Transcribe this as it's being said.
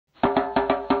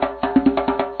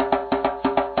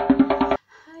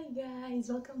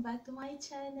Welcome back to my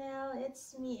channel.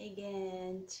 It's me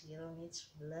again, Mitch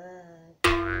Vlog.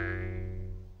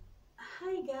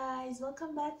 Hi guys,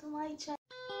 welcome back to my channel.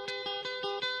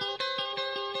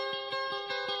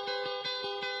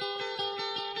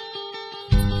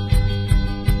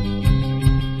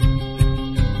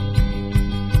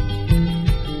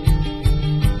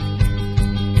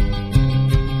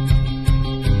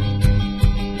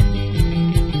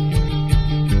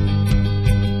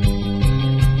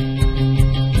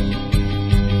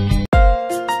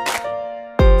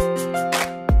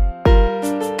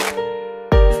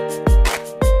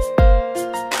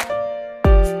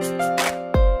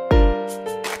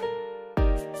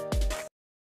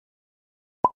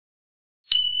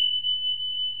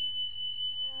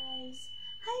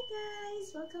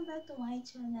 Welcome back to my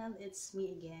channel. It's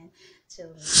me again, Mitch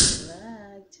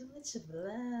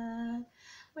Vlog.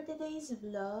 For today's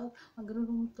vlog,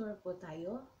 mag-room tour po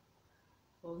tayo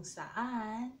kung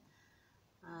saan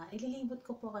ililibot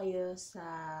ko po kayo sa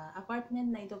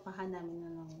apartment na ito pahan namin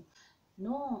nasa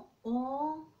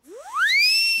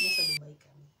Dubai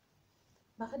kami.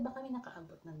 Bakit ba kami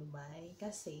nakaabot ng Dubai?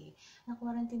 Kasi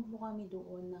na-quarantine po kami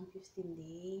doon ng 15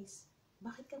 days.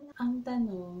 Ang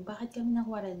tanong, bakit kami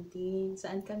na-quarantine?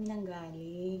 Saan kami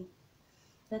nanggaling?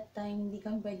 That time, hindi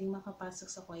kami pwedeng makapasok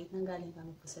sa Kuwait. Nanggaling kami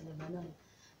po sa Lebanon.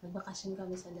 Nagbakasyon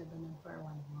kami sa Lebanon for 1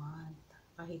 month.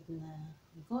 Kahit na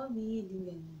may COVID, yung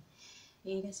ganyan.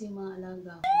 Kasi yung mga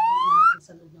alaga ko, nag-init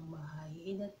sa loob ng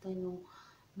bahay. That time,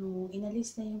 nung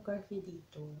inalis na yung curfew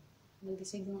dito,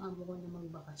 nag-decide yung amo ko na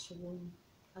magbakasyon.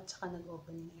 At saka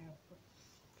nag-open yung airport.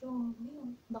 So,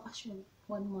 yun, bakasyon.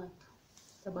 1 month.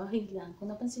 Sa bahay lang. Kung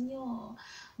napansin nyo,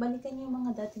 balikan nyo yung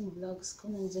mga dating vlogs ko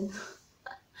nandyan.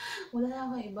 Wala na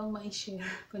ako ibang ma-share,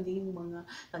 kundi yung mga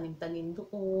tanim-tanim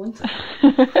doon.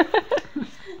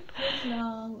 Wait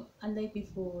lang, unlike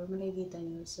before, makikita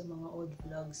nyo sa mga old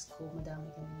vlogs ko, madami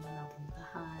kami mga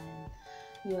napuntahan.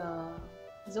 Yeah.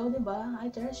 So, diba,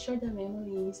 I treasure the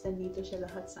memories. Nandito siya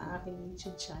lahat sa aking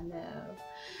YouTube channel.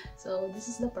 So, this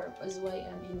is the purpose why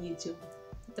I'm in YouTube.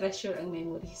 Treasure ang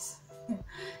memories.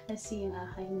 Kasi yung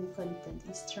aking content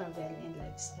is travel and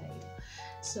lifestyle.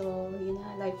 So, yun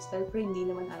na, lifestyle pero hindi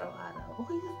naman araw-araw.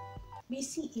 Okay lang.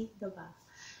 Busy diba?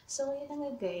 So, yun na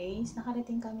nga guys.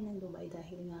 Nakarating kami ng Dubai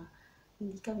dahil nga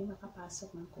hindi kami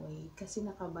makapasok ng Kuwait kasi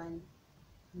nakaban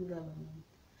ang government.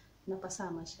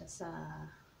 Napasama siya sa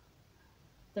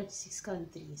 36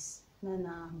 countries na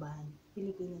na-ban.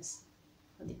 Pilipinas.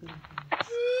 Pati Pilipinas.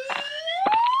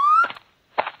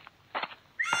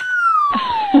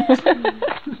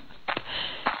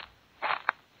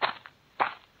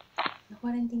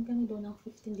 Na-quarantine kami doon ng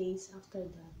 15 days after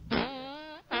that.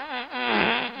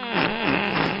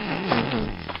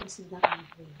 Proceed na kami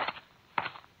po.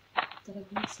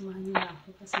 Talagang samahan niyo na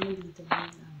ako kasi nandito na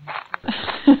yung amo ko.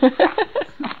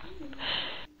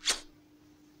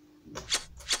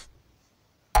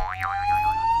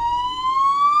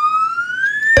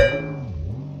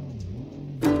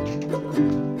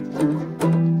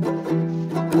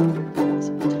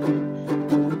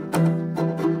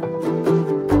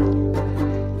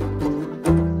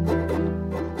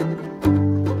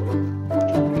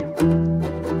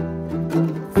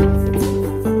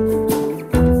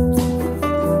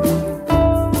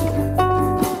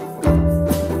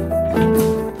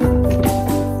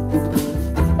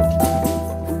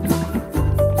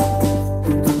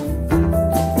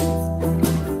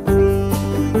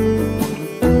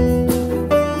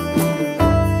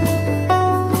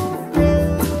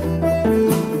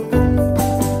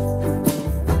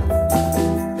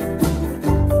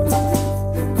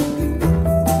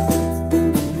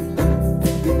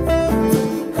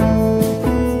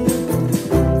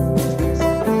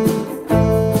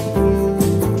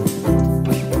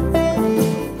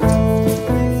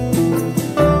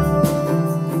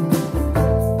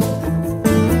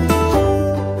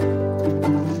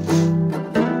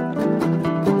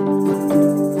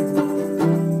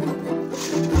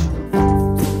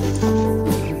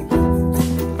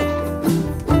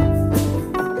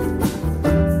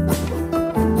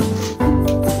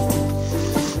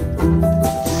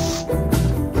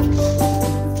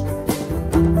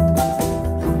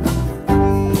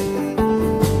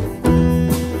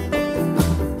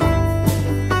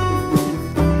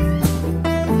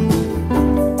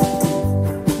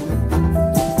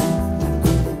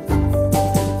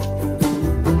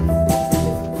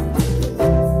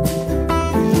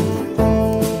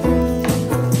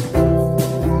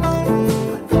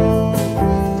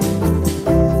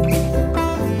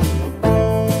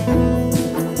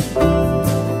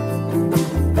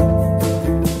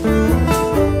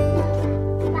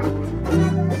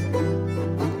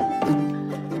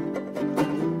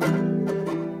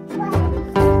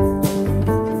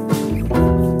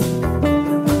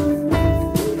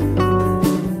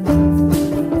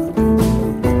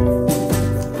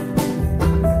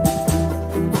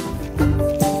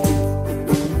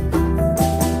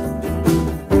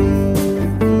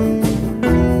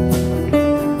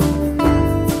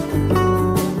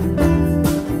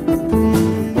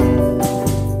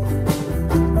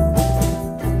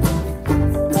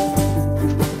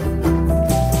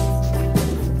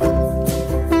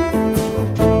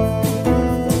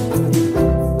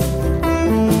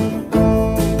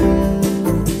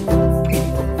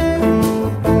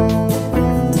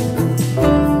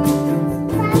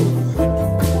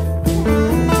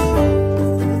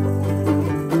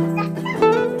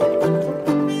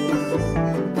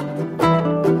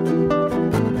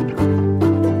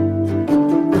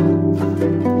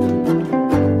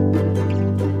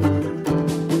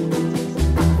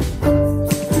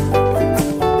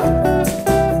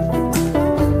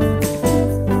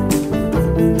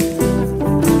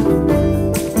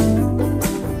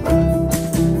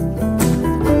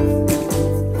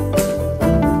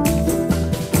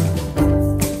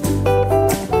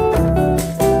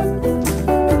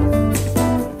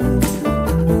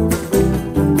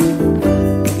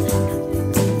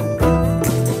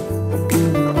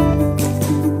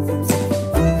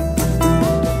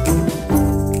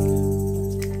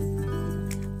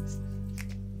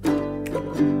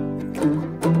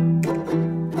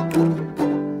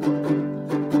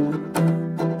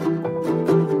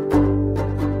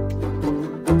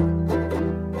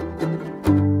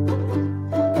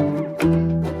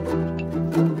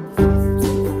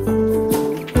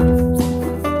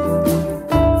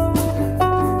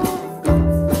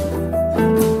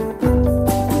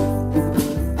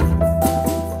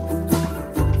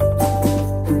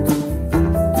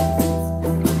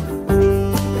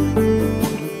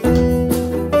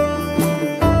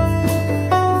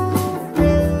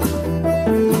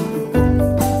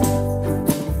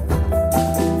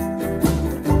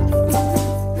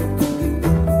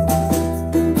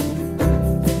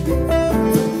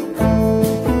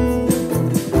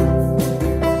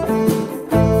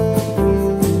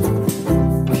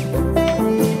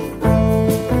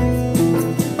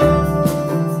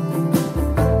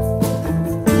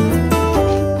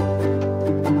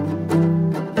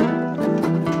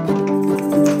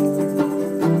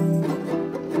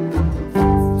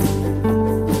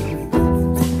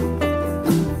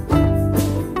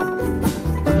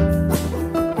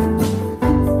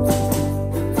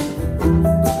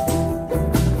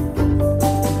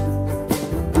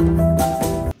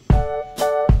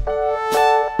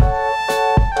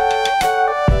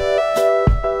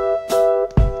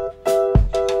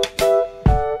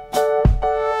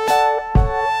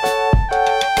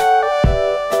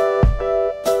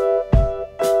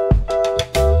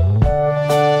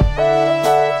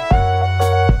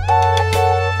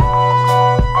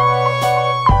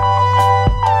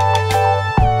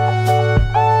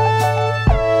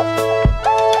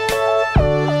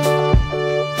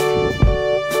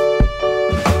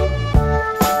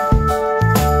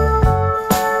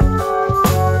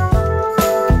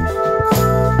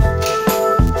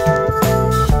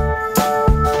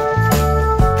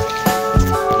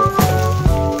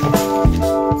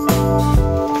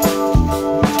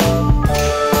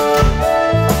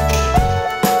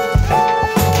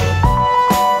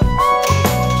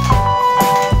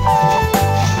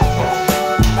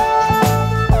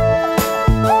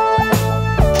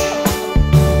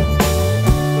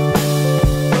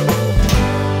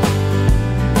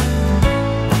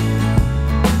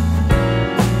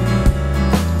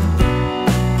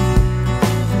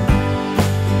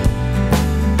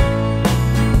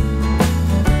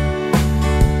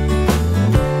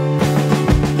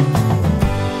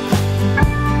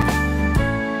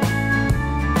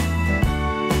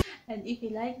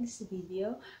 like this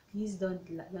video, please don't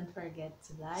forget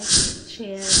to like,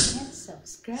 share, and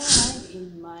subscribe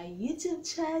in my YouTube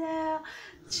channel.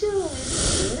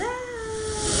 Cheers!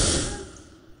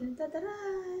 Dun, dun, dun,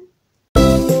 dun.